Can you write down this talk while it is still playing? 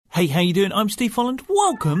Hey, how you doing? I'm Steve Holland.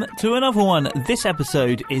 Welcome to another one. This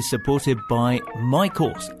episode is supported by my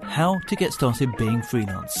course, How to Get Started Being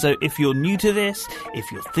Freelance. So if you're new to this,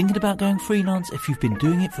 if you're thinking about going freelance, if you've been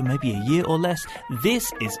doing it for maybe a year or less,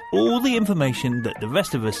 this is all the information that the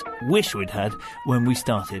rest of us wish we'd had when we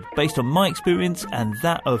started, based on my experience and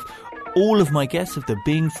that of all of my guests of the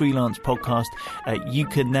Being Freelance podcast. You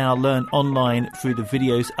can now learn online through the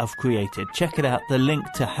videos I've created. Check it out. The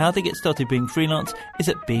link to how to get started being freelance is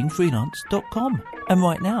at beingfreelance.com. And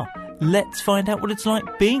right now, let's find out what it's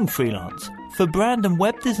like being freelance for brand and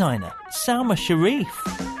web designer Salma Sharif.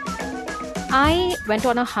 I went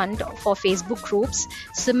on a hunt for Facebook groups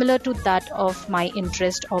similar to that of my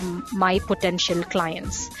interest or my potential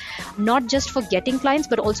clients. Not just for getting clients,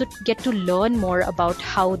 but also to get to learn more about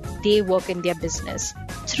how they work in their business.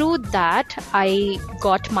 Through that, I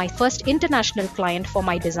got my first international client for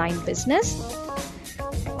my design business.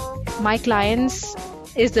 My clients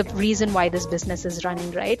is the reason why this business is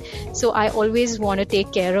running, right? So I always want to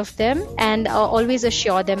take care of them and always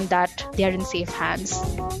assure them that they're in safe hands.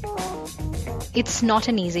 It's not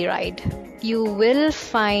an easy ride. You will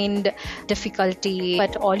find difficulty,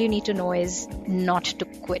 but all you need to know is not to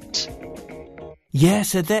quit. Yeah,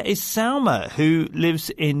 so there is Salma, who lives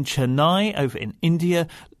in Chennai over in India.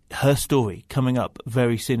 Her story coming up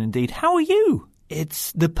very soon indeed. How are you?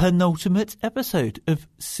 It's the penultimate episode of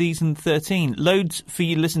season 13. Loads for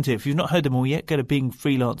you to listen to. If you've not heard them all yet, go to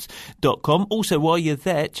beingfreelance.com. Also, while you're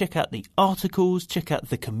there, check out the articles, check out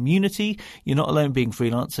the community. You're not alone being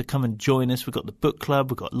freelance, so come and join us. We've got the book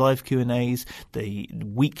club, we've got live Q&As, the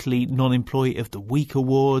weekly Non-Employee of the Week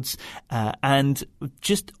awards, and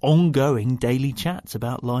just ongoing daily chats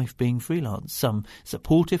about life being freelance. Some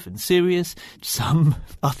supportive and serious, some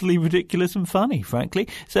utterly ridiculous and funny, frankly.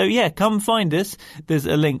 So yeah, come find us. There's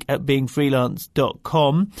a link at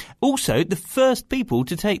beingfreelance.com. Also, the first people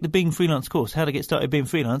to take the Being Freelance course, How to Get Started Being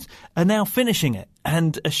Freelance, are now finishing it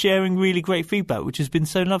and are sharing really great feedback, which has been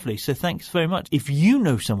so lovely. So thanks very much. If you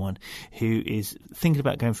know someone who is thinking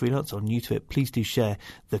about going freelance or new to it, please do share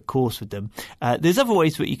the course with them. There's other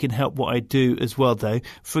ways that you can help what I do as well, though.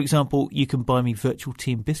 For example, you can buy me virtual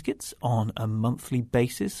team biscuits on a monthly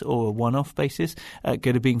basis or a one-off basis.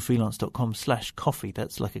 Go to beingfreelance.com/coffee.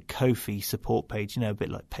 That's like a Ko-fi support page, you know, a bit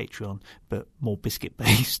like Patreon, but more biscuit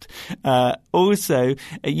based. Also,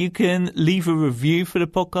 you can leave a review for the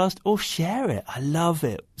podcast or share it. I love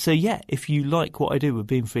it. So yeah, if you like what I do with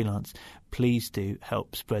Being Freelance, please do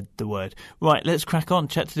help spread the word. Right, let's crack on.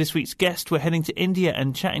 Chat to this week's guest. We're heading to India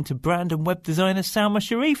and chatting to brand and web designer Salma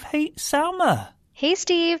Sharif. Hey, Salma. Hey,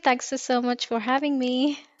 Steve. Thanks so much for having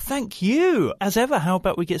me. Thank you. As ever, how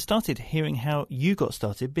about we get started hearing how you got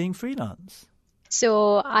started being freelance?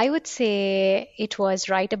 So I would say it was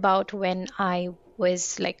right about when I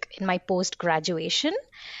was like in my post-graduation.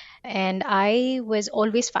 And I was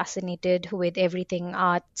always fascinated with everything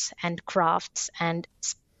arts and crafts and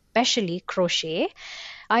especially crochet.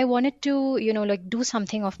 I wanted to, do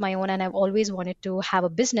something of my own, and I've always wanted to have a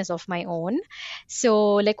business of my own.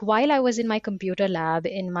 So while I was in my computer lab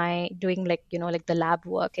doing the lab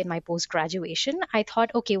work in my post graduation, I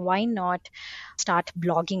thought, okay, why not start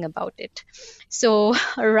blogging about it? So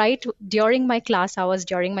right during my class hours,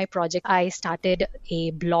 during my project, I started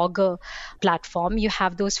a blogger platform. You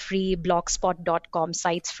have those free blogspot.com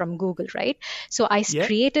sites from Google, right? So I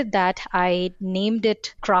created that. I named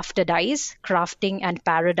it Craftadize, crafting and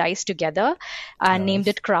paradise together. I named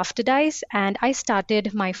it Craftadize, and I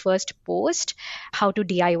started my first post, how to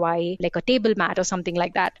DIY like a table mat or something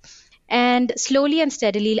like that. And slowly and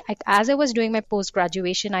steadily, as I was doing my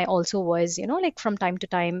post-graduation, I also was, from time to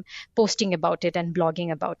time posting about it and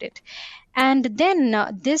blogging about it. And then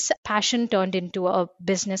this passion turned into a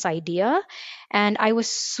business idea, and I was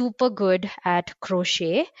super good at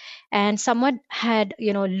crochet. And someone had,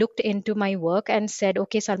 looked into my work and said,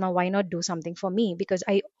 okay, Salma, why not do something for me? Because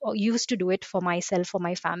I used to do it for myself, for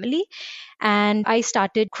my family. And I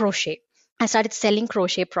started crochet. I started selling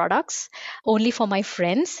crochet products only for my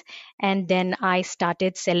friends, and then I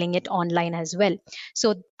started selling it online as well.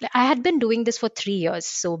 So I had been doing this for 3 years,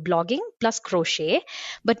 so blogging plus crochet.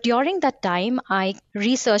 But during that time, I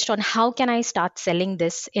researched on how can I start selling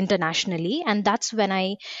this internationally, and that's when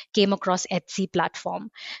I came across Etsy platform.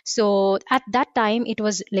 So at that time, it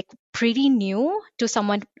was pretty new to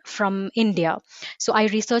someone from India. So I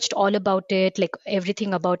researched all about it,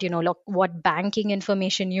 everything about, what banking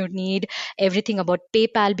information you need, everything about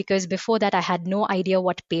PayPal, because before that I had no idea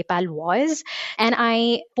what PayPal was. And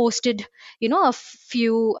I posted, a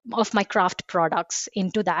few of my craft products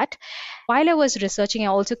into that. While I was researching, I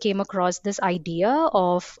also came across this idea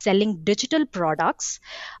of selling digital products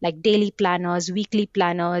like daily planners, weekly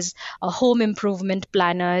planners, home improvement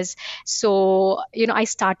planners. So, I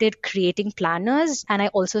started creating planners, and I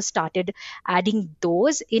also started adding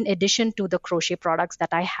those in addition to the crochet products that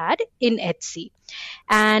I had in Etsy.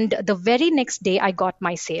 And the very next day, I got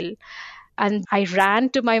my sale. And I ran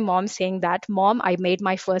to my mom saying that, Mom, I made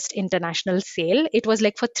my first international sale. It was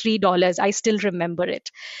like for $3. I still remember it.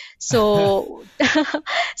 So,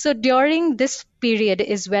 so during this period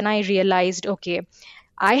is when I realized, okay,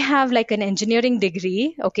 I have like an engineering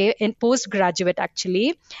degree, okay, in postgraduate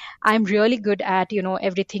actually. I'm really good at,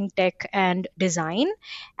 everything tech and design,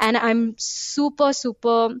 and I'm super,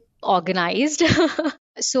 super organized.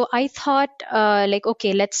 So I thought, like,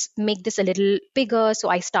 okay, let's make this a little bigger. So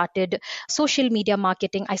I started social media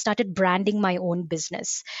marketing. I started branding my own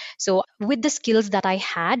business. So with the skills that I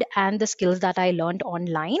had and the skills that I learned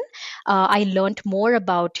online, I learned more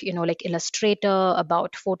about, like Illustrator,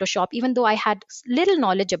 about Photoshop. Even though I had little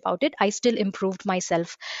knowledge about it, I still improved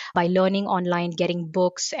myself by learning online, getting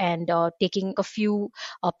books, and taking a few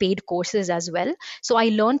paid courses as well. So I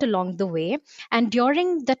learned along the way. And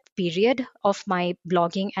during that period of my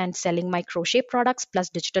blogging and selling my crochet products plus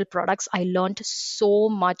digital products, I learned so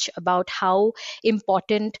much about how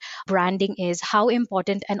important branding is, how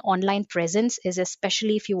important an online presence is,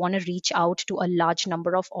 especially if you want to reach out to a large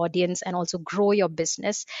number of audience and also grow your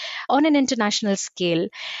business on an international scale.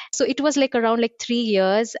 So it was like around like 3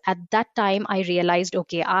 years. At that time, I realized,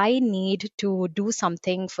 okay, I need to do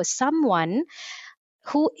something for someone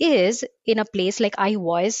who is in a place like I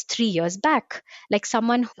was 3 years back, like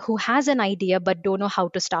someone who has an idea but don't know how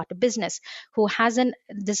to start a business, who has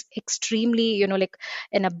this extremely, like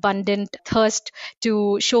an abundant thirst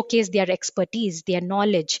to showcase their expertise, their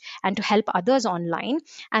knowledge, and to help others online.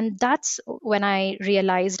 And that's when I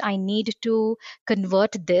realized I need to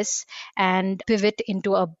convert this and pivot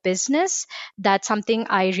into a business. That's something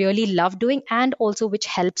I really love doing, and also which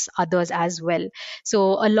helps others as well.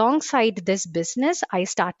 So alongside this business, I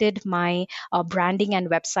started my branding and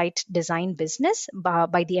website design business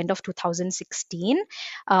by the end of 2016,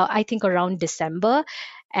 I think around December.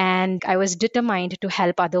 And I was determined to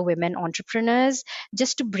help other women entrepreneurs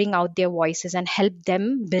just to bring out their voices and help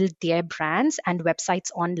them build their brands and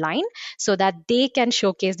websites online so that they can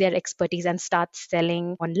showcase their expertise and start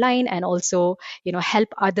selling online, and also,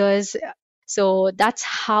 help others. So that's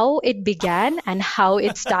how it began and how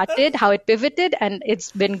it started, how it pivoted, and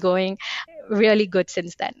it's been going really good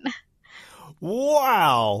since then.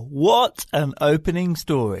 Wow. What an opening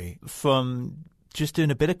story, from just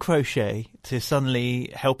doing a bit of crochet to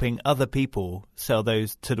suddenly helping other people sell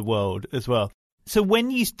those to the world as well. So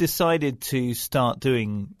when you decided to start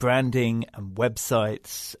doing branding and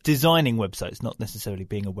websites, designing websites, not necessarily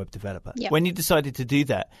being a web developer, when you decided to do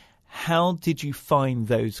that, how did you find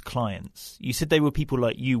those clients? You said they were people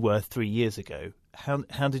like you were 3 years ago.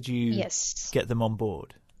 How did you get them on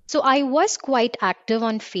board? So I was quite active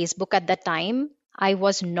on Facebook at that time. I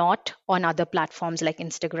was not on other platforms like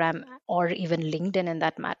Instagram or even LinkedIn in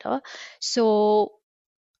that matter. So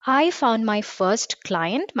I found my first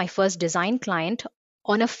client, my first design client,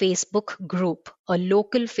 on a Facebook group, a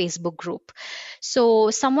local Facebook group. So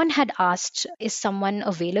someone had asked, is someone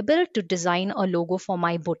available to design a logo for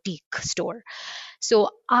my boutique store? So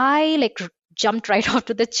I jumped right off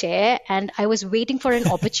to the chair, and I was waiting for an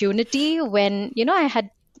opportunity when, I had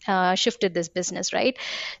shifted this business, right?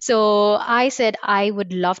 So I said, I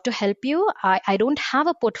would love to help you. I don't have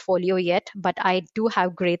a portfolio yet, but I do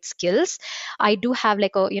have great skills. I do have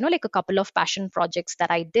like a couple of passion projects that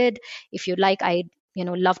I did. If you like, I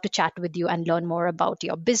love to chat with you and learn more about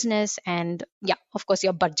your business, and of course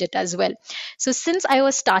your budget as well. So since I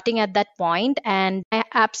was starting at that point, and I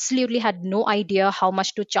absolutely had no idea how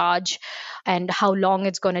much to charge and how long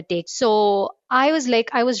it's going to take, so I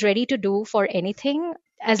was ready to do for anything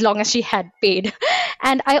as long as she had paid.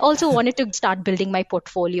 And I also wanted to start building my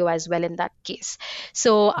portfolio as well in that case.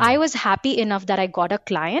 So I was happy enough that I got a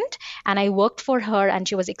client and I worked for her, and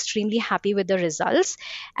she was extremely happy with the results.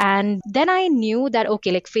 And then I knew that,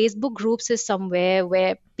 okay, like Facebook groups is somewhere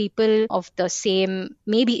where people of the same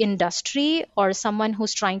maybe industry or someone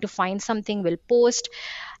who's trying to find something will post.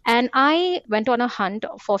 And I went on a hunt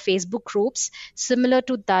for Facebook groups similar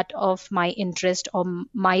to that of my interest or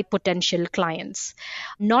my potential clients,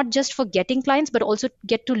 not just for getting clients, but also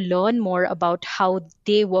get to learn more about how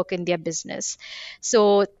they work in their business.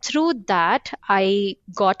 So through that, I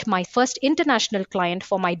got my first international client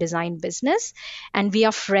for my design business, and we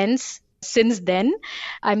are friends since then.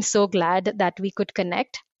 I'm so glad that we could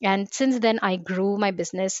connect. And since then, I grew my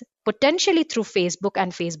business potentially through Facebook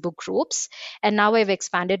and Facebook groups. And now I've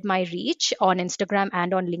expanded my reach on Instagram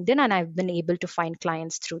and on LinkedIn, and I've been able to find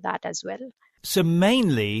clients through that as well. So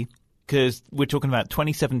mainly, because we're talking about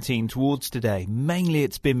 2017 towards today, mainly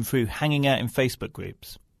it's been through hanging out in Facebook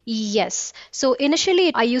groups. Yes. So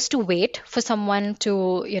initially, I used to wait for someone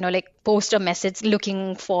to, post a message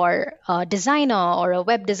looking for a designer or a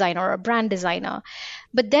web designer or a brand designer.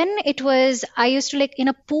 But then I used to in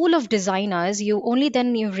a pool of designers, you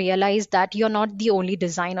realize that you're not the only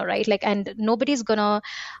designer, right? And nobody's gonna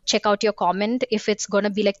check out your comment if it's gonna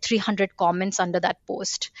be 300 comments under that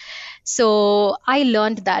post. So I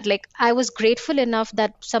learned that, I was grateful enough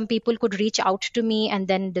that some people could reach out to me and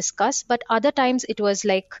then discuss, but other times it was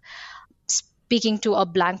speaking to a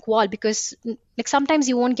blank wall, because sometimes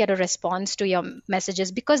you won't get a response to your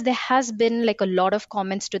messages, because there has been a lot of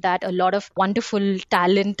comments to that, a lot of wonderful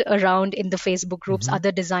talent around in the Facebook groups,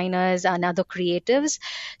 other designers and other creatives.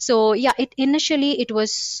 So yeah, initially it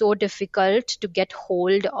was so difficult to get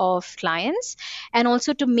hold of clients and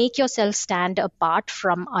also to make yourself stand apart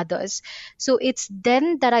from others. So it's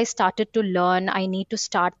then that I started to learn I need to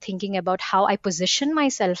start thinking about how I position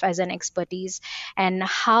myself as an expertise and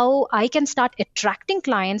how I can start attracting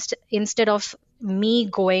clients instead of me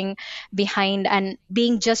going behind and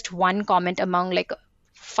being just one comment among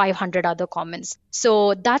 500 other comments.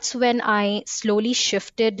 So that's when I slowly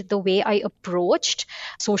shifted the way I approached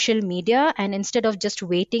social media, and instead of just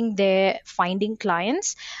waiting there finding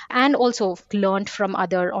clients, and also learned from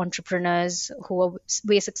other entrepreneurs who were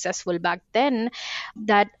way successful back then,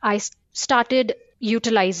 that I started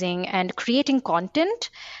utilizing and creating content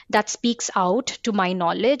that speaks out to my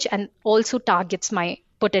knowledge and also targets my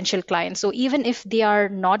potential clients. So even if they are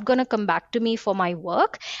not going to come back to me for my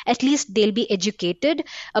work, at least they'll be educated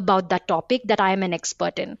about that topic that I am an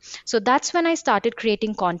expert in. So that's when I started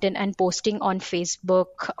creating content and posting on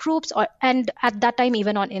Facebook groups, and at that time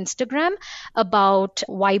even on Instagram, about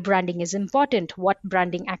why branding is important, what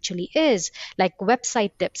branding actually is, like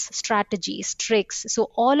website tips, strategies, tricks.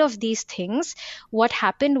 So all of these things, what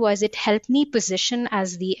happened was it helped me position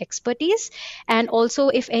as the expertise. And also,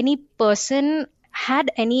 if any person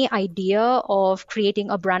had any idea of creating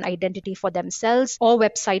a brand identity for themselves or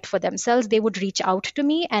website for themselves, they would reach out to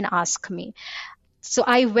me and ask me. So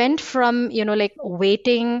I went from,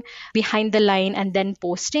 waiting behind the line and then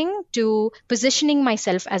posting, to positioning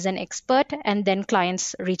myself as an expert and then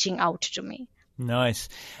clients reaching out to me. Nice.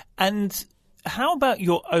 And how about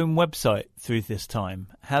your own website through this time?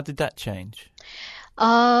 How did that change?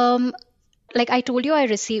 Like I told you, I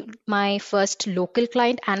received my first local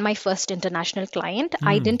client and my first international client.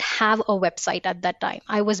 I didn't have a website at that time.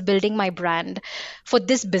 I was building my brand for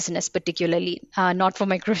this business particularly, not for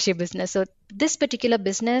my crochet business. So this particular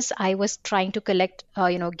business, I was trying to collect,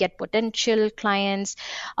 get potential clients,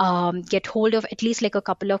 get hold of at least a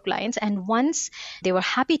couple of clients. And once they were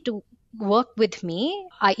happy to work with me,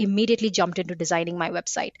 I immediately jumped into designing my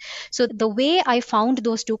website. So the way I found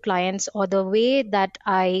those two clients, or the way that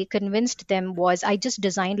I convinced them, was I just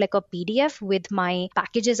designed a PDF with my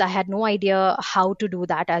packages. I had no idea how to do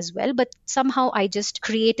that as well, but somehow I just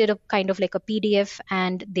created a kind of a PDF,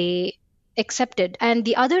 and they accepted. And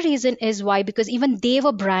the other reason is why, because even they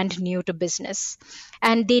were brand new to business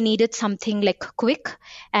and they needed something quick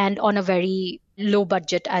and on a very low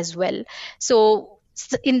budget as well. So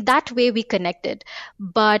in that way we connected.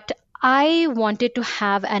 But I wanted to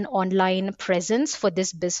have an online presence for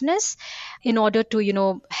this business in order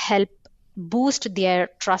to help boost their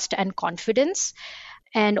trust and confidence,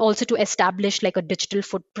 and also to establish a digital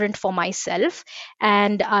footprint for myself.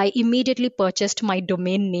 And I immediately purchased my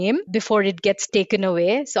domain name before it gets taken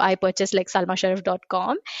away. So I purchased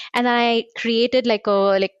salmasharif.com, and I created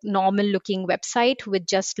a normal looking website with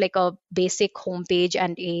just a basic homepage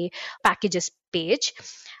and a packages page.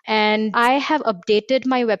 And I have updated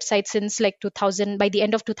my website since 2000, by the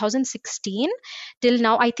end of 2016 till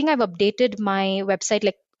now. I think I've updated my website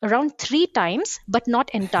around 3 times, but not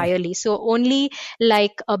entirely. So only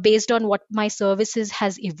based on what my services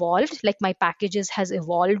has evolved, my packages has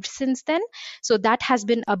evolved since then. So that has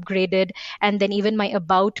been upgraded. And then even my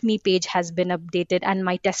about me page has been updated, and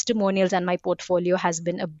my testimonials and my portfolio has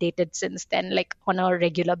been updated since then, on a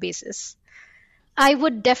regular basis. I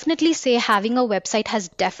would definitely say having a website has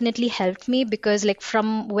definitely helped me, because like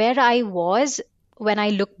from where I was when I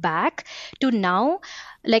look back to now,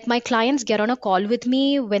 like my clients get on a call with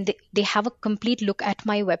me when they have a complete look at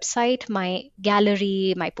my website, my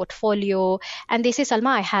gallery, my portfolio, and they say, Salma,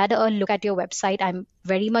 I had a look at your website. I'm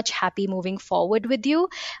very much happy moving forward with you.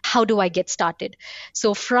 How do I get started?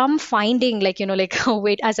 So from finding like, like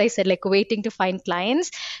wait, as I said, like waiting to find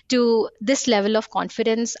clients to this level of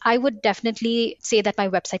confidence, I would definitely say that my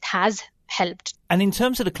website has helped. And in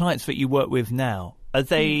terms of the clients that you work with now, are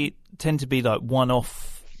they tend to be like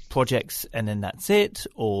one-off projects and then that's it?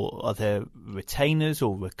 Or are there retainers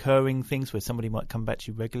or recurring things where somebody might come back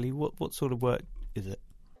to you regularly? What sort of work is it?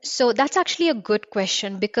 So that's actually a good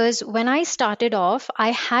question, because when I started off, I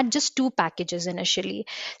had just two packages initially.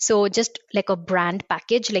 So just like a brand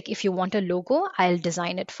package, like if you want a logo, I'll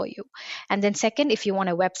design it for you. And then second, if you want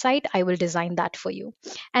a website, I will design that for you.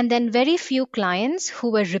 And then very few clients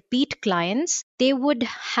who were repeat clients, they would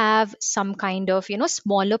have some kind of,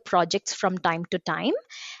 smaller projects from time to time.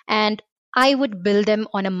 And I would bill them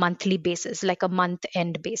on a monthly basis, like a month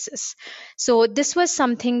end basis. So this was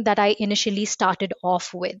something that I initially started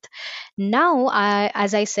off with. Now,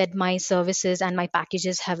 as I said, my services and my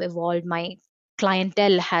packages have evolved. My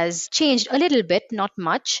clientele has changed a little bit, not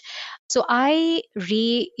much. So I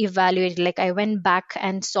re-evaluated, like I went back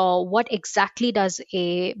and saw what exactly does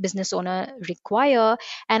a business owner require.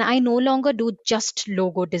 And I no longer do just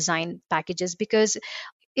logo design packages, because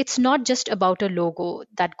it's not just about a logo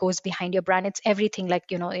that goes behind your brand. It's everything, like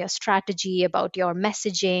your strategy, about your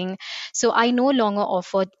messaging. So I no longer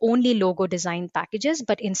offer only logo design packages,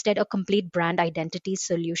 but instead a complete brand identity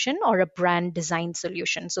solution or a brand design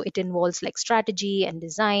solution. So it involves like strategy and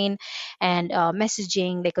design and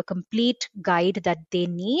messaging, like a complete guide that they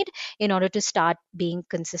need in order to start being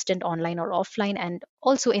consistent online or offline, and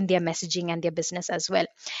also in their messaging and their business as well.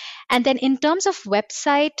 And then in terms of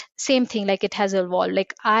website, same thing, like it has evolved.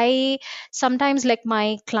 Like I sometimes, like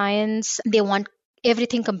my clients, they want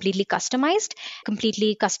everything completely customized,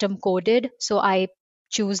 completely custom coded. So I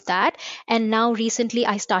choose that. And now recently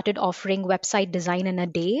I started offering website design in a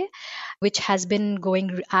day, which has been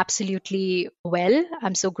going absolutely well.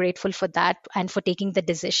 I'm so grateful for that and for taking the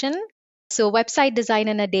decision. So website design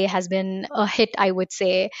in a day has been a hit, I would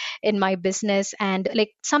say, in my business, and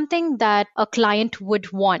like something that a client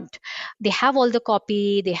would want. They have all the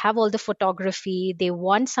copy, they have all the photography, they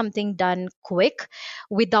want something done quick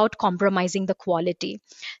without compromising the quality.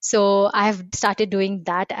 So I've started doing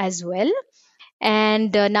that as well.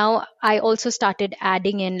 And now I also started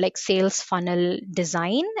adding in like sales funnel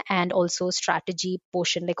design and also strategy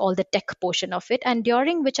portion, like all the tech portion of it. And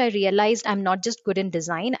during which I realized I'm not just good in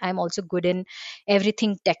design, I'm also good in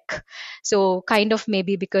everything tech. So kind of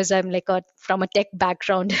maybe because I'm like from a tech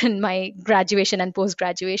background in my graduation and post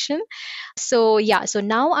graduation. So yeah, so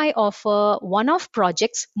now I offer one-off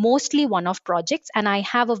projects, mostly one-off projects, and I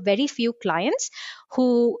have a very few clients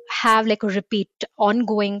who have like a repeat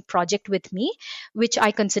ongoing project with me, which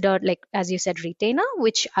I consider, like as you said, retainer,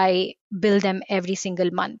 which I bill them every single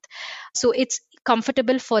month. So it's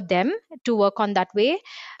comfortable for them to work on that way.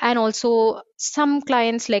 And also some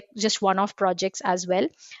clients like just one-off projects as well.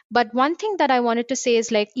 But one thing that I wanted to say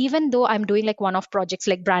is, like, even though I'm doing like one-off projects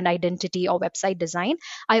like brand identity or website design,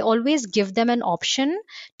 I always give them an option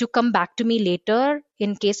to come back to me later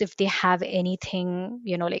in case if they have anything,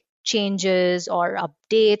 like changes or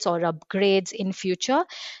updates or upgrades in future.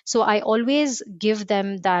 So I always give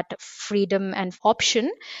them that freedom and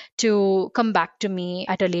option to come back to me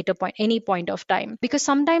at a later point, any point of time. Because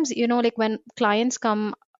sometimes, like when clients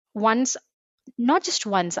come once, not just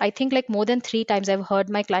once, I think like more than 3 times I've heard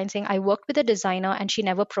my client saying, I worked with a designer and she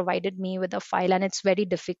never provided me with a file, and it's very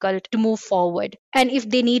difficult to move forward. And if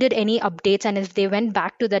they needed any updates and if they went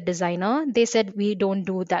back to that designer, they said, we don't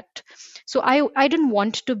do that. So I didn't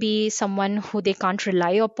want to be someone who they can't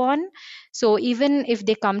rely upon. So even if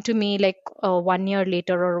they come to me like 1 year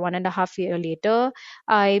later or 1.5 year later,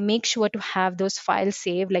 I make sure to have those files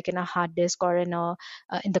saved like in a hard disk or in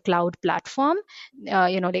the cloud platform.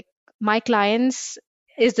 Like my clients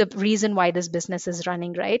is the reason why this business is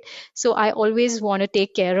running, right? So I always want to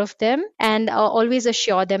take care of them and always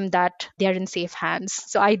assure them that they're in safe hands.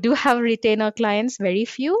 So I do have retainer clients, very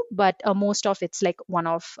few, but most of it's like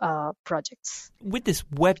one-off projects. With this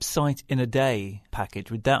website in a day package,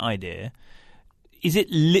 with that idea, is it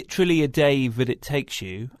literally a day that it takes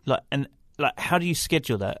you? Like, how do you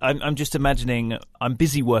schedule that? I'm just imagining I'm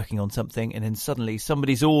busy working on something and then suddenly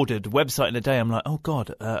somebody's ordered website in a day. I'm like, oh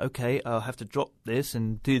God, okay, I'll have to drop this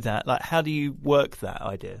and do that. Like, how do you work that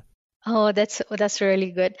idea? Oh, that's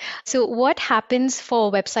really good. So what happens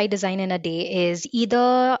for website design in a day is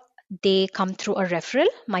either they come through a referral,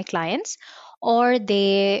 my clients, or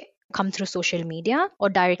they come through social media or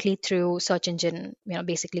directly through search engine,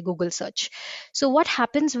 basically Google search. So what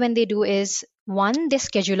happens when they do is one, they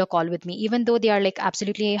schedule a call with me, even though they are like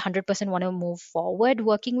absolutely 100% want to move forward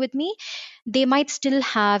working with me, they might still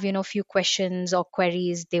have, few questions or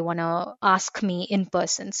queries they want to ask me in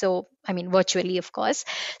person. So, I mean, virtually, of course.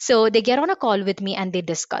 So they get on a call with me and they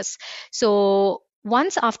discuss. So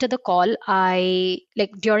once after the call, I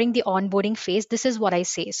like during the onboarding phase, this is what I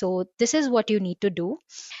say. So this is what you need to do.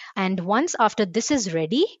 And once after this is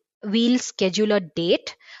ready, we'll schedule a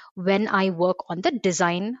date when I work on the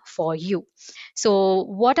design for you. So,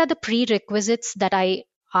 what are the prerequisites that I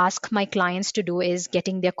ask my clients to do is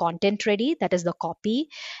getting their content ready, that is the copy.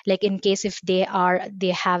 Like in case if they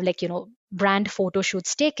have like brand photo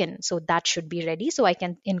shoots taken, so that should be ready so I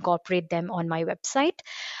can incorporate them on my website,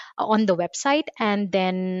 on the website. And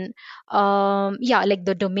then yeah, like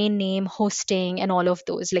the domain name, hosting, and all of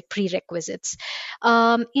those like prerequisites.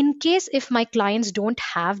 In case if my clients don't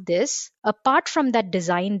have this, apart from that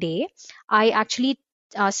design day, I actually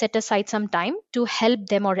set aside some time to help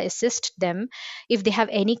them or assist them if they have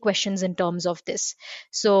any questions in terms of this.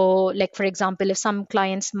 So like for example, if some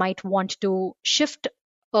clients might want to shift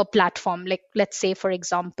a platform, like let's say for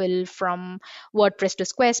example from WordPress to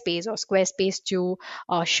Squarespace or Squarespace to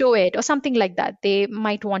show it or something like that, they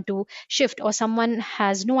might want to shift, or someone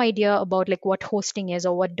has no idea about like what hosting is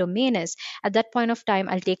or what domain is. At that point of time,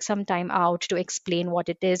 I'll take some time out to explain what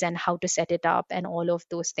it is and how to set it up and all of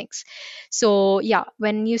those things. So yeah,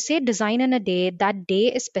 when you say design in a day, that day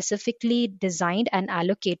is specifically designed and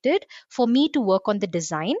allocated for me to work on the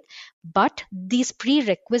design, but these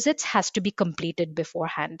prerequisites has to be completed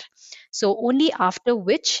beforehand. So only after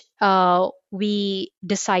which we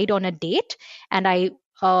decide on a date, and I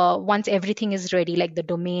once everything is ready, like the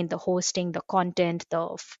domain, the hosting, the content,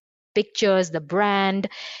 the pictures, the brand,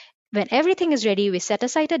 when everything is ready, we set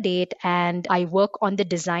aside a date and I work on the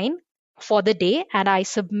design for the day and I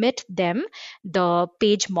submit them the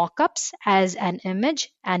page mockups as an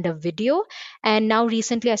image and a video. And now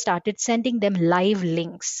recently I started sending them live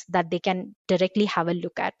links that they can directly have a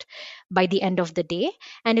look at by the end of the day.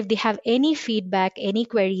 And if they have any feedback, any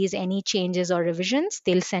queries, any changes or revisions,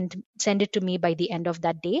 they'll send it to me by the end of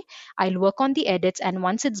that day. I'll work on the edits, and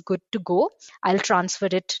once it's good to go, I'll transfer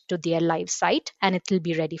it to their live site and it will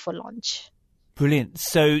be ready for launch. Brilliant.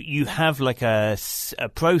 So you have like a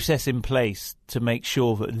process in place to make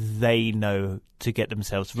sure that they know to get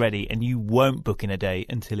themselves ready, and you won't book in a day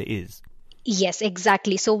until it is. Yes,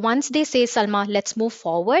 exactly. So once they say, Salma, let's move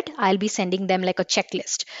forward, I'll be sending them like a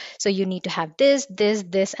checklist. So you need to have this, this,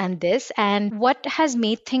 this, and this. And what has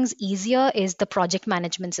made things easier is the project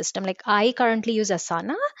management system. Like I currently use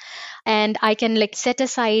Asana, and I can like set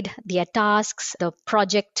aside their tasks, the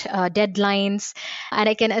project deadlines, and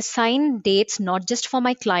I can assign dates not just for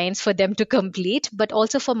my clients for them to complete, but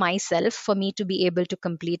also for myself, for me to be able to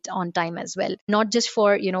complete on time as well. Not just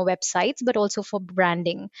for websites, but also for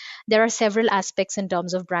branding. There are several aspects in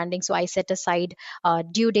terms of branding, so I set aside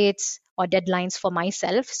due dates or deadlines for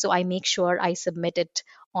myself, so I make sure I submit it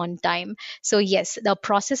on time. So yes, the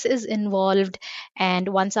process is involved, and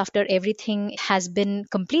once after everything has been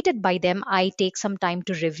completed by them, I take some time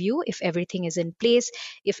to review if everything is in place,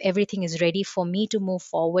 if everything is ready for me to move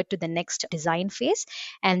forward to the next design phase,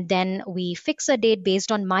 and then we fix a date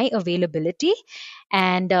based on my availability.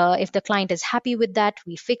 And if the client is happy with that,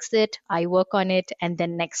 we fix it, I work on it, and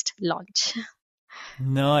then next launch.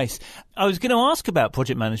 Nice. I was going to ask about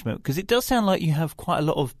project management because it does sound like you have quite a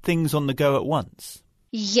lot of things on the go at once.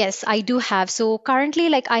 Yes, I do have. So currently,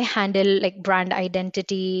 like I handle like brand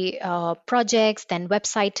identity projects, then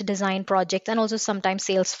website design projects, and also sometimes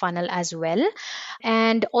sales funnel as well,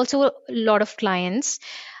 and also a lot of clients.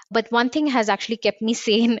 But one thing has actually kept me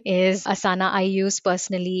sane is Asana. I use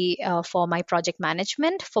personally for my project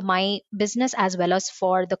management, for my business, as well as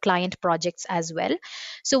for the client projects as well.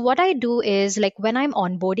 So what I do is like when I'm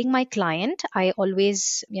onboarding my client, I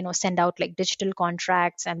always, send out like digital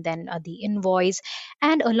contracts and then the invoice.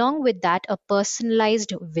 And along with that, a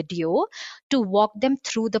personalized video to walk them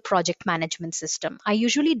through the project management system. I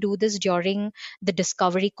usually do this during the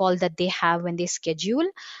discovery call that they have when they schedule,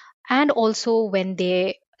 and also when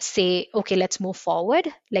they say, okay, let's move forward,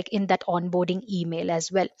 like in that onboarding email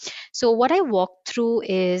as well. So what I walk through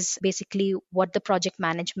is basically what the project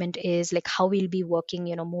management is, like how we'll be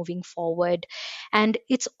working, moving forward. And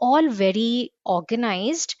it's all very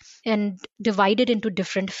organized and divided into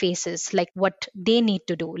different phases, like what they need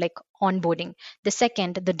to do, like onboarding. The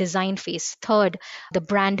second, the design phase. Third, the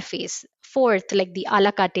brand phase. Fourth, like the a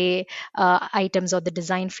la carte items or the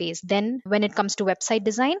design phase. Then when it comes to website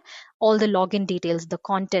design, all the login details, the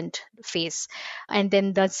content phase. And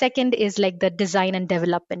then the second is like the design and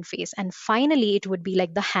development phase. And finally, it would be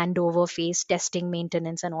like the handover phase, testing,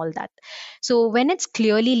 maintenance, and all that. So when it's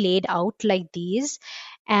clearly laid out like these,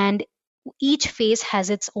 and each phase has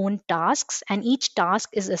its own tasks, and each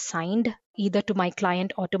task is assigned either to my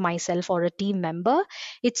client or to myself or a team member,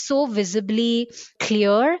 it's so visibly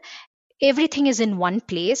clear. Everything is in one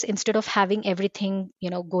place instead of having everything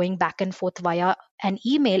going back and forth via an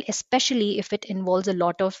email, especially if it involves a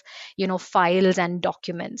lot of files and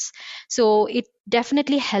documents. So it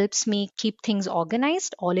definitely helps me keep things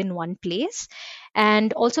organized all in one place.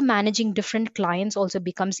 And also managing different clients also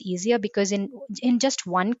becomes easier, because in just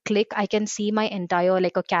one click I can see my entire,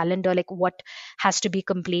 like a calendar, like what has to be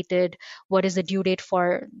completed, what is the due date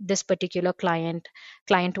for this particular client,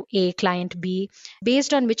 client A, client B,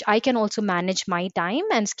 based on which I can also manage my time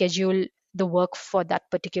and schedule the work for that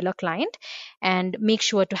particular client and make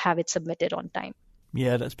sure to have it submitted on time.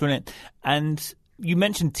 Yeah, that's brilliant. And you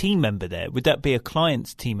mentioned team member there. Would that be a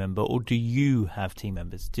client's team member, or do you have team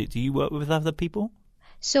members? Do you work with other people?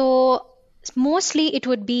 So mostly it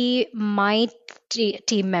would be my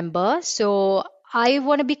team member. So I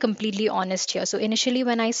want to be completely honest here. So initially,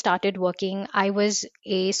 when I started working, I was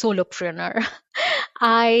a solopreneur.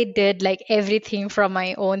 I did like everything from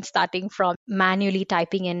my own, starting from manually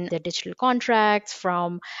typing in the digital contracts,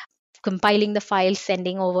 from compiling the files,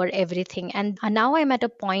 sending over everything. And now I'm at a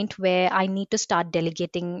point where I need to start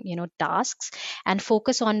delegating, tasks and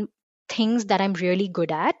focus on things that I'm really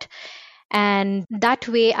good at. And that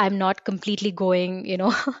way I'm not completely going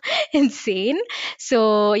insane.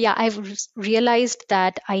 So yeah, I've realized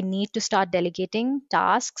that I need to start delegating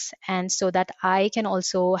tasks, and so that I can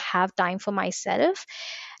also have time for myself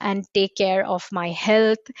and take care of my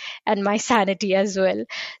health and my sanity as well.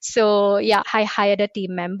 So yeah, I hired a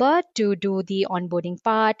team member to do the onboarding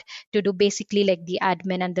part, to do basically like the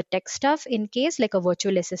admin and the tech stuff, in case like a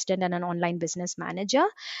virtual assistant and an online business manager.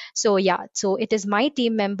 So yeah, so it is my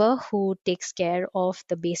team member who takes care of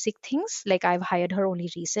the basic things. Like I've hired her only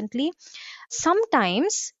recently.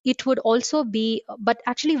 Sometimes it would also be, but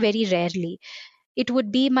actually very rarely, it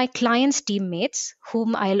would be my clients' teammates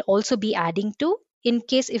whom I'll also be adding to, in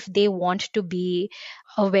case if they want to be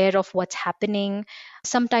aware of what's happening.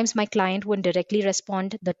 Sometimes my client wouldn't directly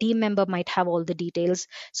respond. The team member might have all the details.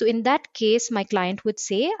 So in that case, my client would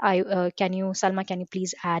say, can you, Salma, can you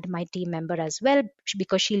please add my team member as well?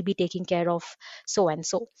 Because she'll be taking care of so and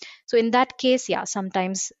so. So in that case, yeah,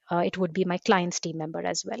 sometimes it would be my client's team member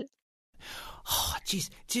as well. Oh,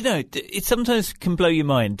 geez. Do you know, it sometimes can blow your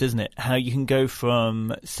mind, doesn't it? How you can go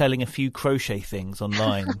from selling a few crochet things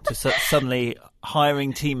online to suddenly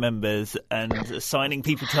hiring team members and assigning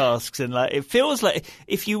people tasks. And like, it feels like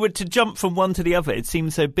if you were to jump from one to the other, it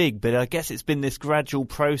seems so big. But I guess it's been this gradual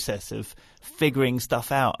process of figuring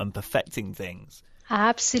stuff out and perfecting things.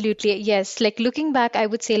 Absolutely. Yes. Like looking back, I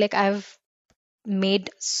would say like I've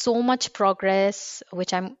made so much progress,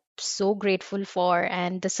 which I'm so grateful for,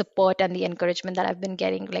 and the support and the encouragement that I've been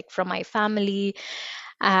getting, like from my family,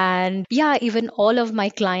 and yeah, even all of my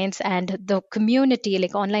clients and the community,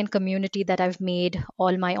 like online community that I've made,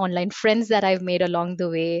 all my online friends that I've made along the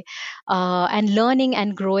way, and learning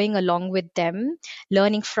and growing along with them,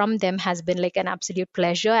 learning from them has been like an absolute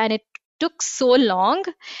pleasure. And it took so long,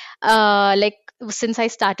 like since I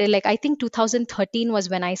started, like I think 2013 was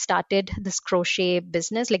when I started this crochet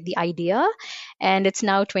business, like the idea, and it's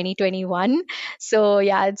now 2021. So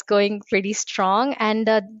yeah, it's going pretty strong. And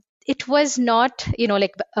it was not,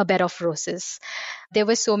 like a bed of roses. There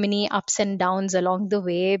were so many ups and downs along the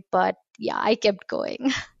way, but yeah, I kept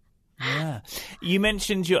going. Yeah. You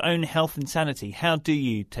mentioned your own health and sanity. How do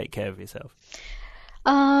you take care of yourself?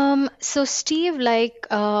 So Steve, like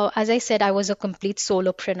as I said, I was a complete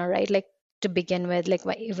solopreneur, right? Like to begin with, like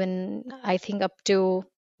even I think up to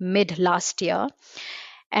mid last year.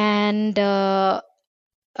 And I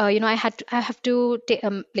have to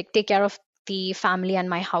like take care of the family and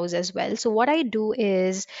my house as well. So what I do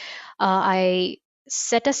is I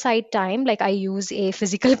set aside time, like I use a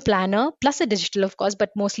physical planner plus a digital, of course, but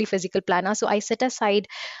mostly physical planner. So I set aside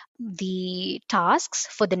the tasks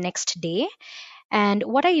for the next day. And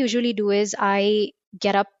what I usually do is I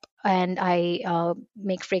get up and I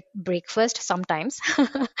make breakfast sometimes,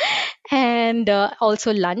 and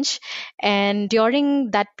also lunch. And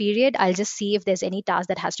during that period, I'll just see if there's any task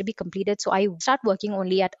that has to be completed. So I start working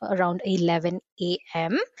only at around 11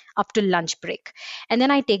 a.m. up to lunch break. And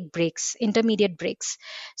then I take breaks, intermediate breaks.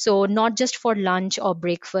 So not just for lunch or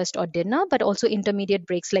breakfast or dinner, but also intermediate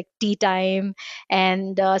breaks like tea time.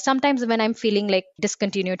 And sometimes when I'm feeling like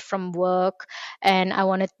discontinued from work and I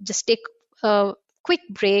want to just take a quick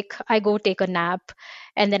break, I go take a nap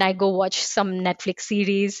and then I go watch some Netflix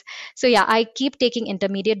series. So yeah, I keep taking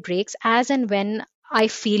intermediate breaks as and when I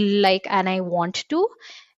feel like and I want to,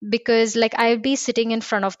 because like I'll be sitting in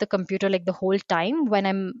front of the computer like the whole time when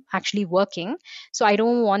I'm actually working. So I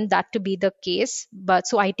don't want that to be the case, but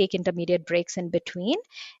so I take intermediate breaks in between.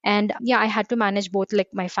 And yeah, I had to manage both like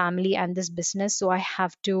my family and this business, so I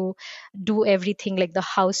have to do everything like the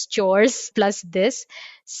house chores plus this.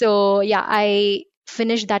 So yeah, I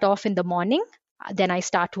finish that off in the morning. Then I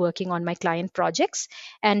start working on my client projects.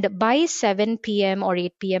 And by 7 p.m. or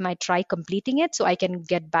 8 p.m., I try completing it so I can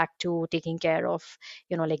get back to taking care of,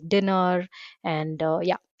 like dinner and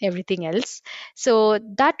yeah, everything else. So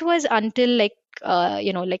that was until like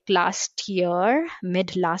last year,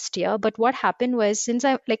 mid last year. But what happened was, since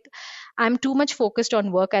I'm too much focused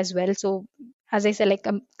on work as well. So as I said, like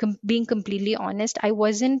I'm being completely honest, I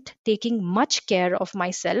wasn't taking much care of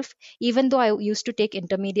myself. Even though I used to take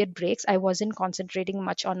intermediate breaks, I wasn't concentrating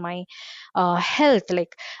much on my health,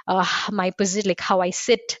 like my position, like how I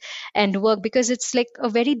sit and work, because it's like a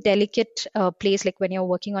very delicate place. Like when you're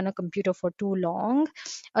working on a computer for too long,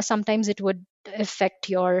 sometimes it would affect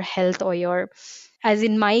your health or your, as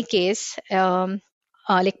in my case,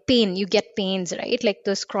 like pain, you get pains, right? Like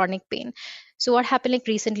this chronic pain. So what happened, like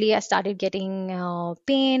recently I started getting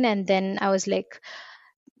pain, and then I was like,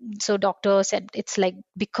 so doctor said it's like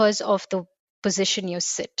because of the position you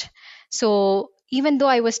sit. So even though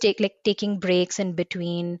I was taking breaks in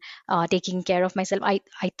between, taking care of myself, I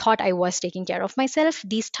thought I was taking care of myself.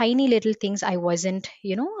 These tiny little things I wasn't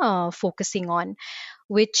focusing on,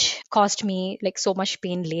 which caused me like so much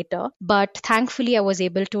pain later. But thankfully I was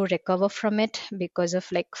able to recover from it because of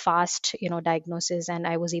like fast diagnosis, and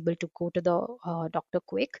I was able to go to the doctor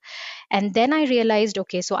quick. And then I realized,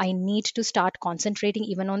 okay, so I need to start concentrating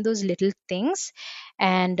even on those little things,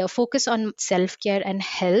 and focus on self care and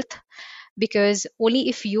health, because only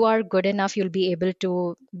if you are good enough you'll be able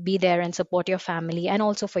to be there and support your family and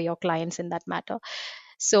also for your clients in that matter.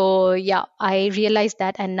 So yeah, I realized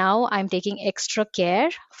that, and now I'm taking extra care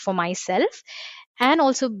for myself and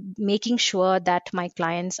also making sure that my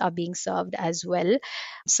clients are being served as well.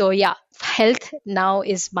 So yeah, health now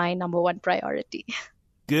is my number one priority.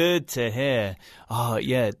 Good to hear. Oh,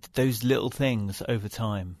 yeah, those little things over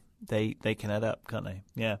time, they can add up, can't they?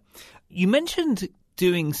 Yeah. You mentioned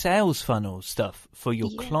doing sales funnel stuff for your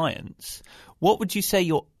clients. What would you say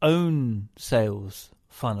your own sales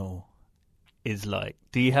funnel is like?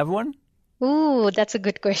 Do you have one? Ooh, that's a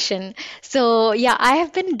good question. So yeah, I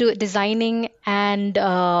have been designing and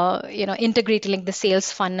integrating like the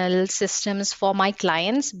sales funnel systems for my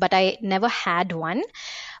clients, but I never had one.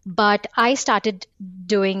 But I started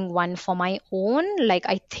doing one for my own, like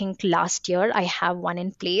I think last year I have one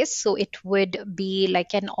in place. So it would be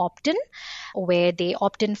like an opt-in where they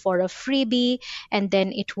opt in for a freebie, and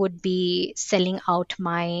then it would be selling out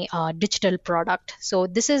my digital product. So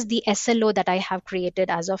this is the SLO that I have created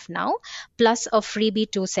as of now, plus a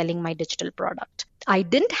freebie to selling my digital product. I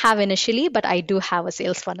didn't have initially, but I do have a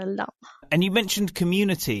sales funnel now. And you mentioned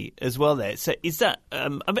community as well there. So is that,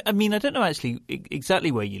 I mean, I don't know actually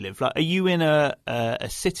exactly where you live. Like, are you in a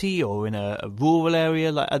city or in a rural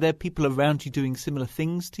area? Like, are there people around you doing similar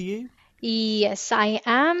things to you? Yes, I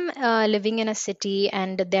am living in a city,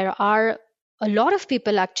 and there are a lot of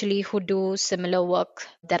people actually who do similar work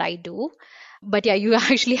that I do. But yeah, you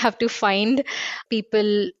actually have to find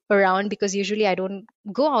people around, because usually I don't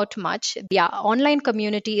go out much. Yeah, online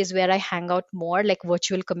community is where I hang out more, like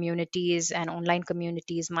virtual communities and online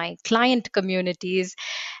communities, my client communities.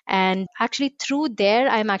 And actually, through there,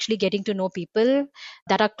 I'm actually getting to know people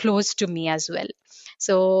that are close to me as well.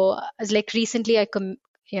 So, as like recently,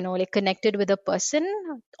 like connected with a person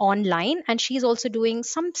online, and she's also doing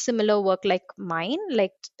some similar work like mine,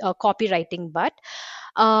 like copywriting, but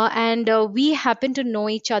and we happen to know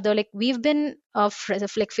each other. Like we've been like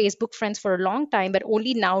Facebook friends for a long time, but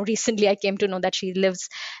only now recently I came to know that she lives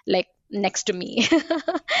like next to me,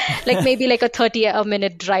 like maybe like a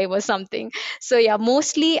 30-minute drive or something. So yeah,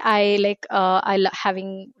 mostly I like love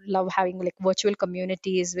having like virtual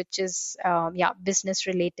communities, which is yeah, business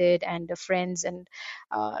related and friends and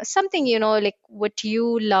something, like what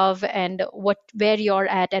you love and what where you're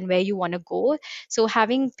at and where you want to go. So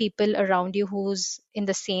having people around you who's in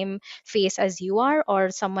the same phase as you are, or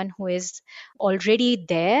someone who is already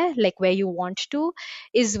there, like where you want to,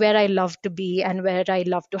 is where I love to be and where I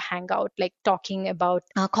love to hang out, like talking about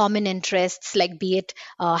common interests, like be it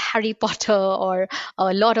Harry Potter or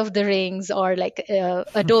Lord of the Rings or like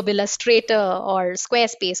Adobe Illustrator or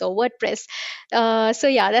Squarespace or WordPress. So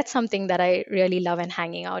yeah, that's something that I really love, and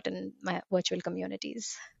hanging out in my virtual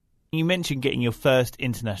communities. You mentioned getting your first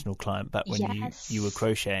international client back when you were Yes.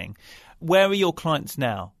 crocheting. Where are your clients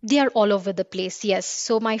now? They are all over the place, yes.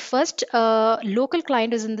 So my first local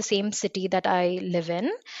client is in the same city that I live in.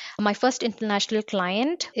 My first international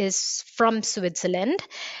client is from Switzerland.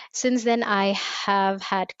 Since then, I have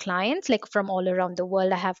had clients like from all around the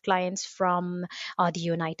world. I have clients from the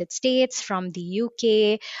United States, from the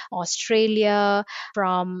UK, Australia,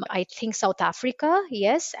 from I think South Africa,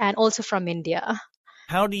 yes, and also from India.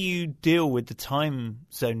 How do you deal with the time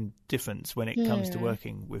zone difference when it comes to Hmm.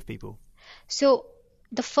 working with people? So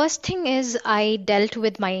the first thing is I dealt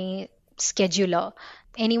with my scheduler.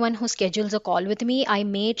 Anyone who schedules a call with me, I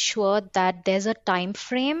made sure that there's a time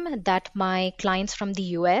frame that my clients from the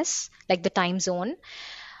US, like the time zone,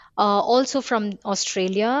 also from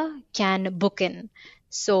Australia, can book in.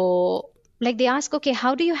 So, like they ask, okay,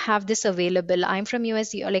 how do you have this available? I'm from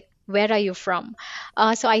US. You're like, where are you from?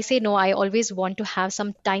 So I say no. I always want to have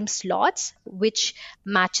some time slots which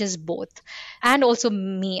matches both, and also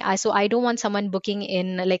me. So I don't want someone booking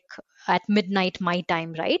in like at midnight my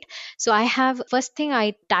time, right? So I have first thing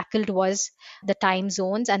I tackled was the time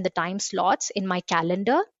zones and the time slots in my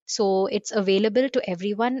calendar, so it's available to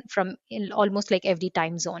everyone from in almost like every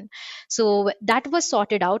time zone. So that was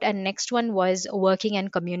sorted out, and next one was working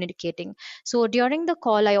and communicating. So during the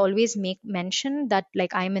call I always make mention that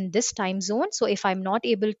like I'm in this time zone, so if I'm not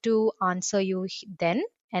able to answer you then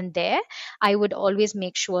and there, I would always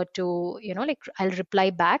make sure to, like I'll reply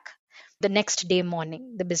back the next day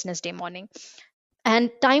morning, the business day morning.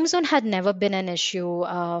 And time zone had never been an issue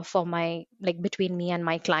for my like between me and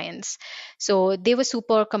my clients. So they were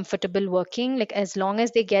super comfortable working, like as long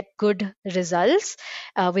as they get good results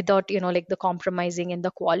without, like the compromising in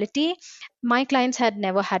the quality. My clients had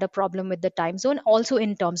never had a problem with the time zone, also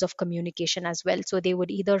in terms of communication as well. So they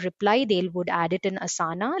would either reply, they would add it in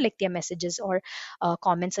Asana, like their messages or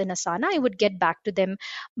comments in Asana. I would get back to them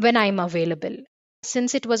when I'm available.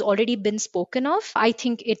 Since it was already been spoken of, I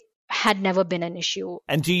think it had never been an issue.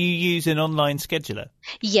 And do you use an online scheduler?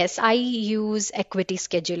 Yes, I use equity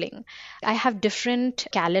scheduling. I have different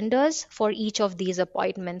calendars for each of these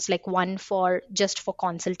appointments, like one for just for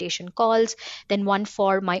consultation calls, then one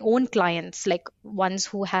for my own clients, like ones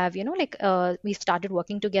who have, like we've started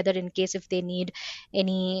working together in case if they need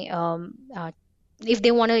any if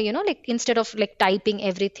they want to, like instead of like typing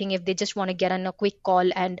everything, if they just want to get on a quick call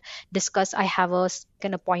and discuss, I have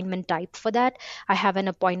an appointment type for that. I have an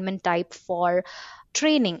appointment type for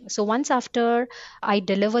training. So once after I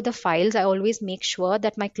deliver the files, I always make sure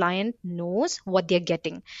that my client knows what they're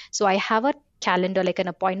getting. So I have a calendar, like an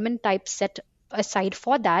appointment type set aside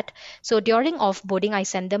for that. So during offboarding, I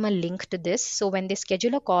send them a link to this. So when they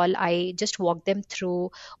schedule a call, I just walk them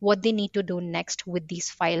through what they need to do next with these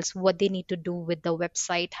files, what they need to do with the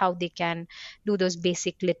website, how they can do those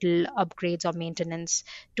basic little upgrades or maintenance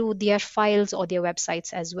to their files or their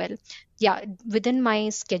websites as well. Yeah, within my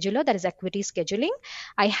scheduler, that is equity scheduling,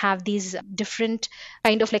 I have these different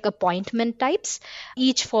kind of like appointment types,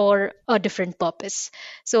 each for a different purpose.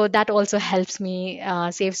 So that also helps me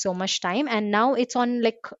save so much time. And now it's on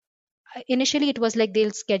like initially it was like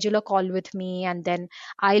they'll schedule a call with me and then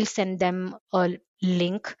I'll send them a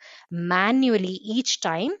link manually each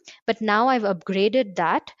time. But now I've upgraded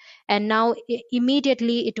that, and now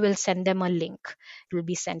immediately it will send them a link. It will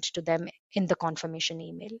be sent to them in the confirmation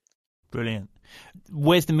email. Brilliant.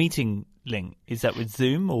 Where's the meeting link? Is that with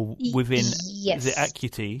Zoom or within, is it Yes.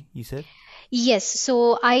 Acuity, you said? Yes.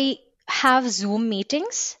 So I have Zoom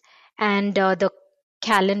meetings, and the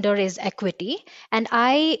calendar is equity, and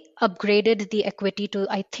I upgraded the equity to,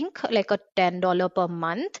 I think, like a $10 per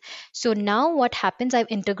month. So now what happens, I've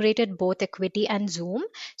integrated both equity and Zoom.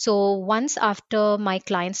 So once after my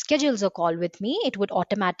client schedules a call with me, it would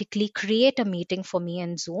automatically create a meeting for me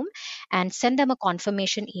in Zoom and send them a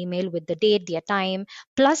confirmation email with the date, their time,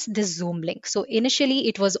 plus this Zoom link. So initially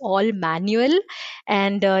it was all manual,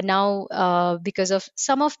 and now because of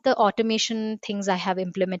some of the automation things I have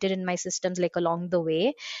implemented in my systems, like along the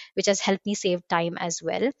way, which has helped me save time as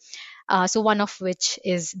well. So one of which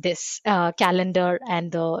is this calendar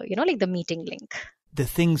and the, like the meeting link. The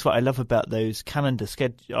things that I love about those calendar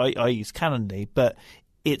I use Calendly, but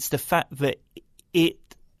it's the fact that it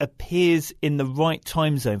appears in the right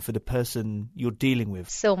time zone for the person you're dealing with.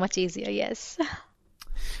 So much easier, yes.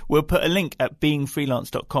 We'll put a link at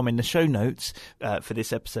beingfreelance.com in the show notes for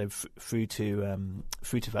this episode through to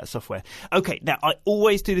that software. Okay, now I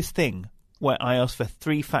always do this thing where I ask for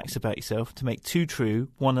 3 facts about yourself to make 2 true,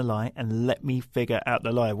 1 a lie, and let me figure out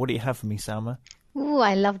the lie. What do you have for me, Salma? Ooh,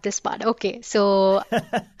 I love this part. Okay, so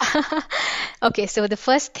the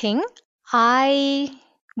first thing, I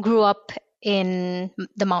grew up in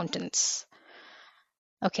the mountains.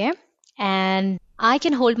 Okay, and I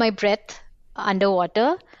can hold my breath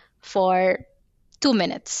underwater for 2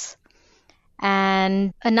 minutes.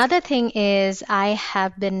 And another thing is, I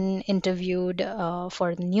have been interviewed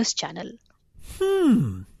for the news channel.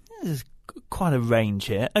 There's quite a range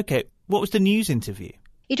here. Okay, what was the news interview?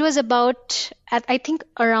 It was about, I think,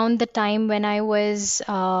 around the time when I was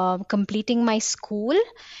completing my school.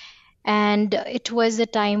 And it was a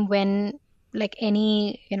time when, like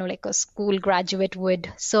any, like a school graduate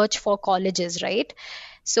would search for colleges, right?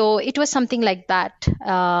 So it was something like that.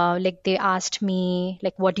 Like they asked me,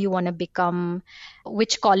 like, what do you want to become?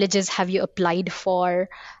 Which colleges have you applied for?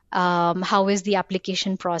 How is the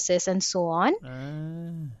application process, and so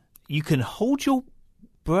on. You can hold your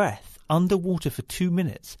breath underwater for 2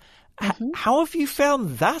 minutes. How have you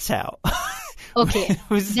found that out? Okay,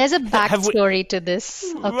 there's a backstory to this.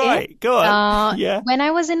 Okay? Right, go on. Yeah. When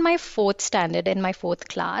I was in my 4th standard, in my 4th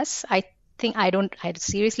class, I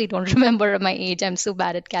seriously don't remember my age. I'm so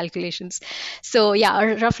bad at calculations. So yeah,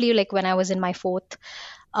 roughly like when I was in my 4th,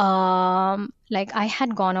 like I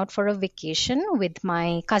had gone out for a vacation with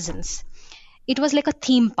my cousins. It was like a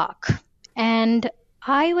theme park, and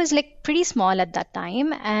I was like pretty small at that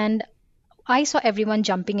time, and I saw everyone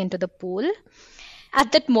jumping into the pool.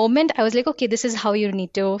 At that moment, I was like, okay, this is how you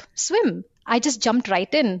need to swim. I just jumped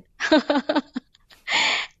right in.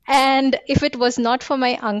 And if it was not for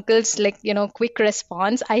my uncle's, like, quick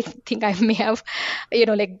response, I think I may have,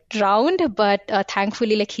 like drowned. But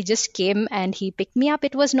thankfully, like he just came and he picked me up.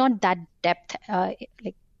 It was not that depth,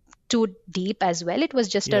 like too deep as well. It was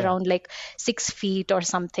just around like 6 feet or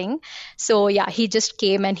something. So yeah, he just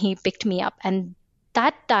came and he picked me up. And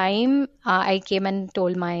that time I came and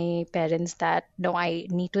told my parents that, no, I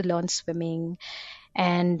need to learn swimming.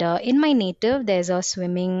 And in my native, there's a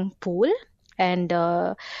swimming pool. And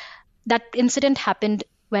that incident happened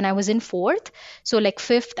when I was in 4th. So like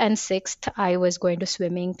 5th and 6th, I was going to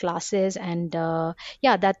swimming classes. And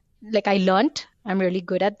that, like, I learned I'm really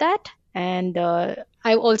good at that. And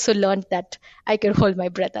I also learned that I can hold my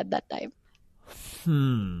breath at that time.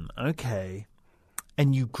 Okay.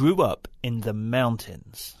 And you grew up in the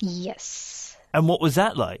mountains? Yes. And what was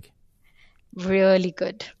that like? Really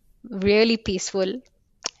good. Really peaceful.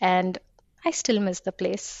 And I still miss the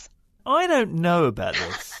place. I don't know about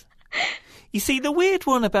this. You see, the weird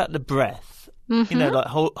one about the breath, like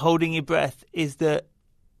holding your breath, is the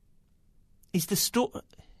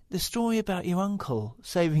story about your uncle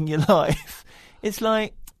saving your life. It's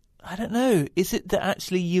like, I don't know, is it that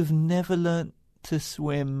actually you've never learnt to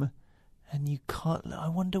swim and you can't? I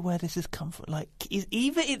wonder where this has come from. Like,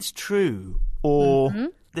 either it's true or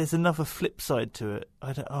there's another flip side to it.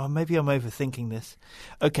 Maybe I'm overthinking this.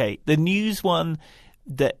 Okay, the news one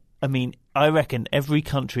I reckon every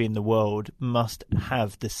country in the world must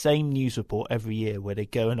have the same news report every year where they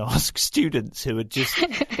go and ask students who are just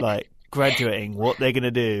like graduating what they're going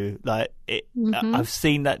to do. Like, I've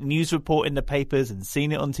seen that news report in the papers and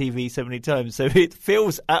seen it on TV so many times. So it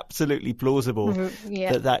feels absolutely plausible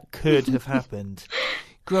that could have happened.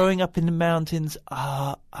 Growing up in the mountains,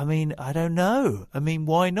 I don't know.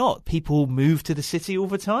 Why not? People move to the city all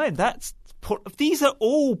the time. These are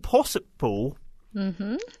all possible.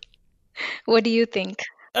 What do you think?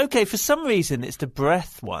 Okay, for some reason, it's the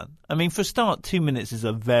breath one. For a start, 2 minutes is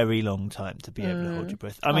a very long time to be able to hold your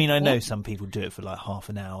breath. I know some people do it for like half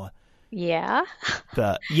an hour. Yeah.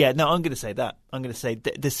 But yeah, no, I'm going to say that. I'm going to say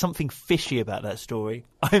there's something fishy about that story.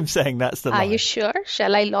 I'm saying that's the lie. Are you sure?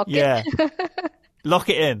 Shall I lock it? Yeah. Lock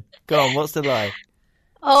it in. Go on, what's the lie?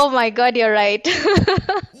 Oh my God, you're right.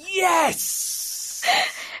 Yes!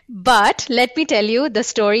 But let me tell you,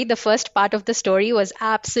 the first part of the story was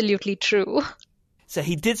absolutely true. So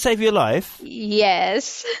he did save your life?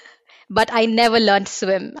 Yes. But I never learned to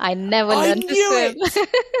swim. I learned to swim.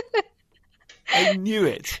 I knew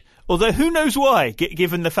it. Although who knows why,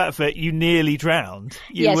 given the fact that you nearly drowned.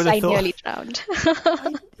 Yes, I nearly drowned.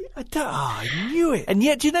 I knew it. And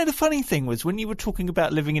yet, do you know the funny thing was when you were talking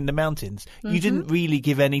about living in the mountains, you didn't really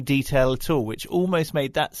give any detail at all, which almost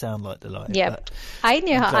made that sound like the lie. Yep. I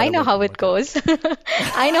know how it goes.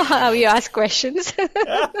 I know how you ask questions.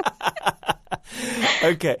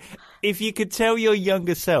 Okay. If you could tell your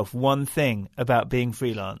younger self one thing about being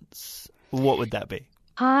freelance, what would that be?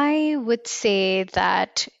 I would say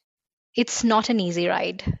that it's not an easy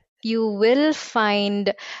ride. You will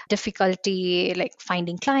find difficulty like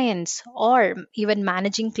finding clients or even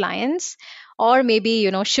managing clients, or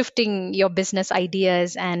maybe, shifting your business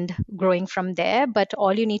ideas and growing from there. But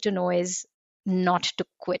all you need to know is not to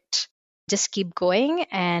quit. Just keep going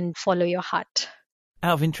and follow your heart.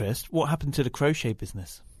 Out of interest, what happened to the crochet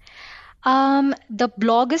business? The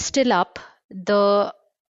blog is still up. The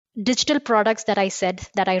digital products that I said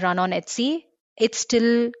that I run on Etsy, it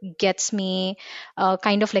still gets me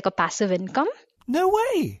kind of like a passive income. No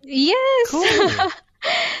way. Yes. Cool.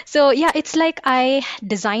 So yeah, it's like I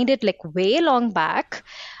designed it like way long back.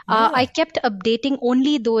 I kept updating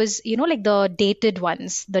only those, like the dated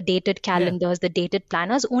ones, the dated calendars, the dated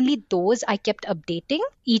planners, only those I kept updating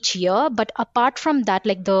each year. But apart from that,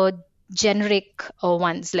 like the generic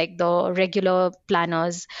ones, like the regular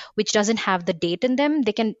planners, which doesn't have the date in them,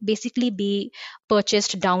 they can basically be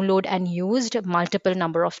purchased, download and used multiple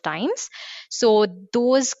number of times. So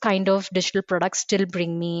those kind of digital products still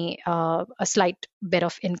bring me a slight bit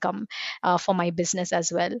of income for my business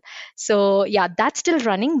as well. So yeah, that's still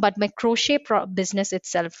running. But my crochet business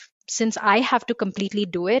itself, since I have to completely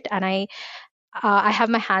do it, and I have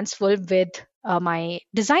my hands full with my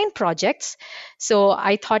design projects. So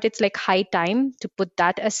I thought it's like high time to put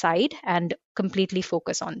that aside and completely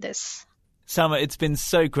focus on this. Salma, it's been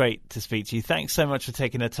so great to speak to you. Thanks so much for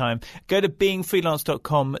taking the time. Go to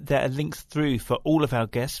beingfreelance.com. There are links through for all of our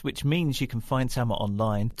guests, which means you can find Salma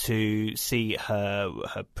online to see her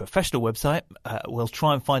professional website. We'll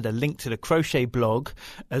try and find a link to the crochet blog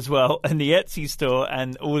as well, and the Etsy store,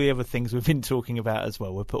 and all the other things we've been talking about as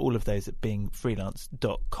well. We'll put all of those at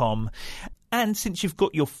beingfreelance.com. And since you've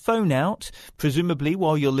got your phone out, presumably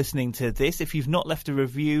while you're listening to this, if you've not left a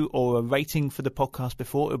review or a rating for the podcast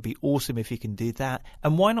before, it would be awesome if you can do that.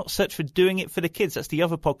 And why not search for Doing It for the Kids? That's the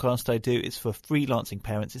other podcast I do. It's for freelancing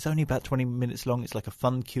parents. It's only about 20 minutes long. It's like a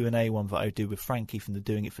fun Q&A one that I do with Frankie from the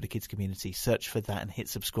Doing It for the Kids community. Search for that and hit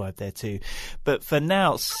subscribe there too. But for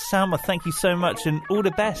now, Salma, thank you so much and all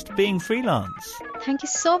the best being freelance. Thank you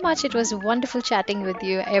so much. It was wonderful chatting with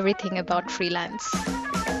you, everything about freelance.